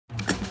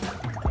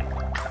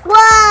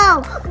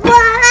Whoa!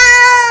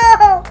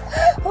 Whoa!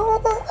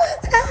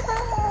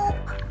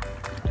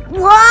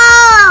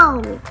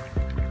 Whoa!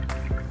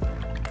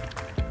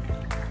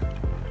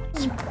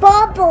 There's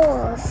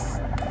bubbles.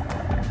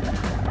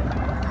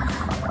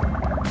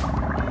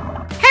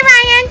 Hey,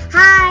 Ryan.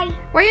 Hi.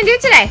 What are you going to do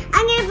today?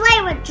 I'm going to play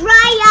with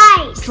dry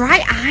ice. Dry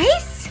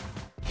ice?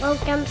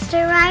 Welcome to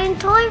Ryan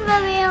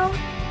ToysReview.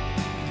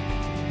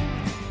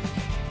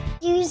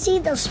 Do you see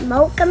the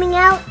smoke coming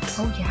out?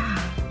 Oh, yeah.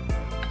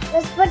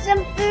 Let's put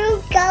some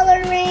food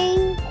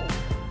coloring.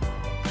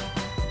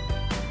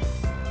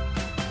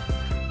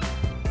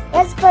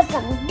 Let's put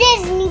some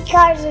Disney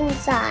cars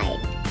inside.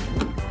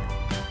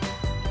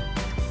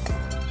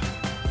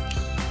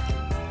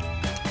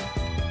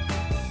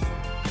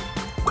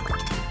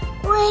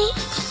 Wait.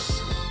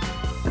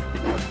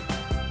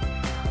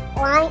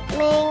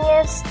 Lightning,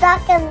 you're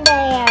stuck in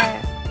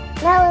there.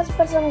 Now let's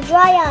put some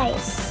dry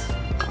ice.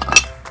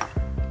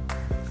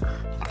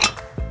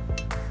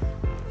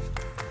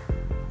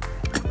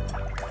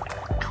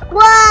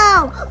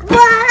 Whoa!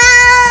 Whoa!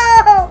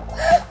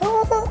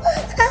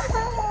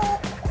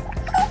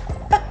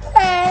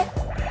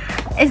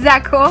 Is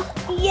that cool?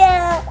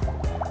 Yeah.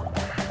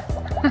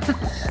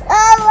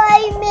 Oh,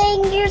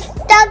 Lightning, you're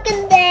stuck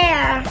in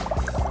there.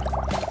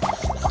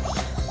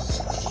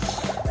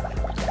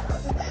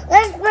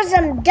 Let's put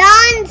some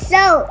Dawn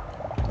soap.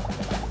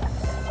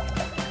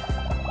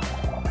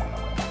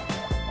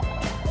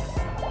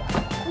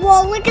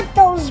 Whoa, look at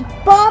those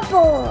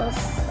bubbles.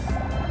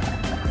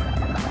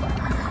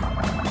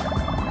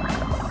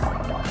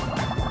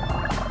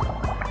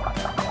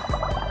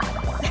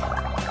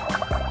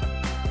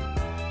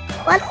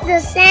 What's the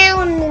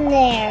sound in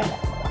there?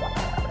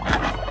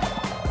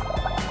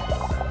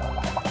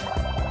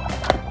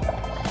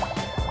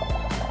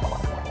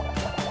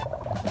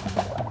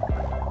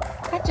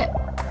 Touch it.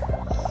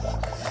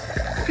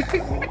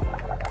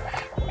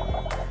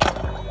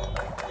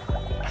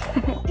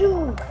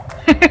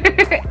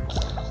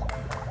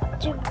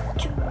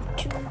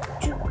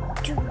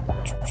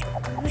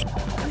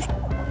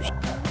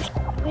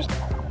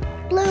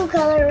 Blue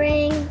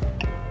coloring.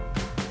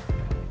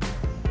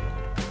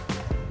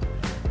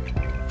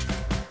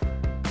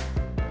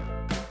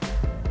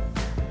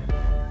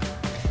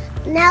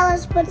 Now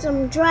let's put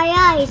some dry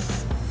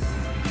ice.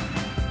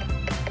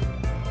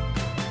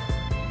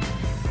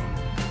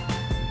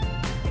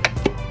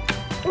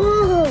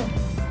 Ooh.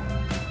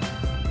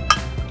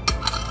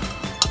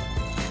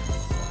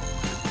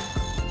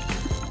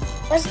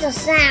 What's the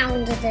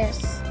sound of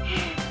this?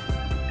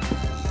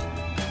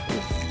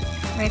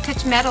 When I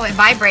touch metal, it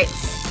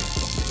vibrates.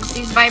 You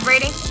see it's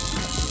vibrating?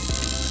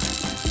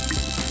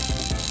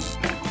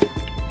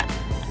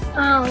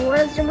 Oh,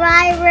 it's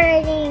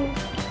vibrating.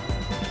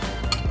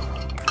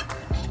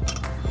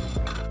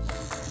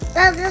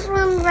 Oh, this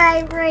one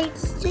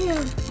vibrates too. Yeah,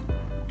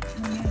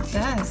 it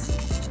does.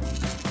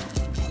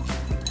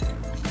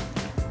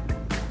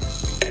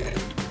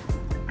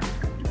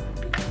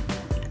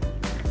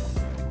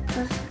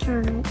 Let's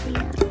turn it the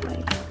other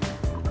way.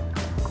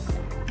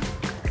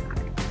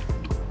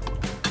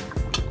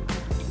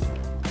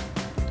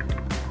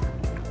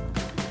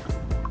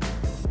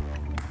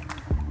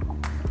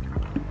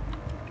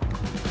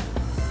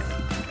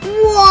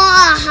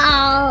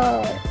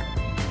 Wow!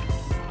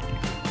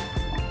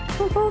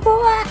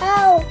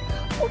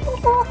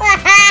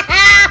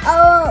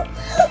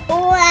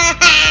 Wow!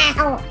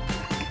 Wow!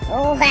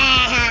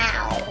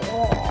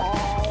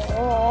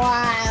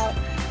 Wow!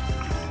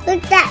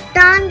 Look, that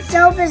Dawn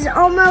soap is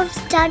almost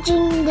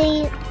touching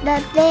the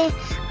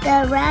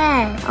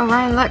red. Oh,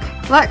 Ryan, look.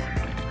 Look.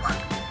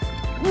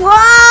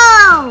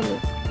 Whoa!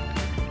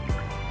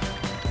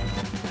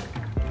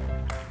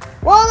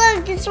 Whoa,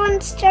 look, this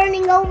one's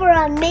turning over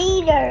a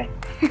meter.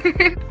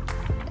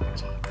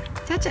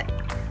 Touch it.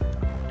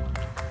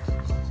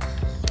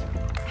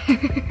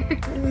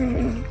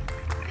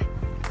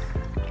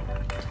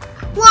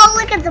 Whoa,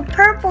 look at the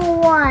purple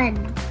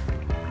one.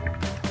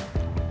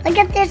 Look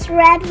at this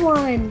red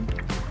one.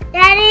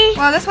 Daddy?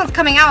 Well, this one's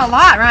coming out a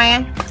lot,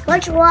 Ryan.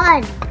 Which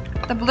one?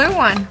 The blue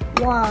one.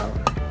 Whoa.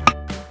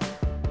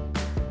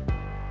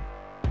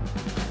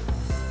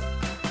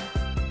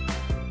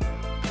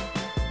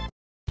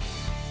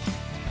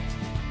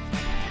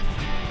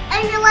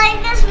 If you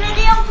like this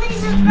video, please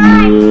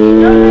subscribe.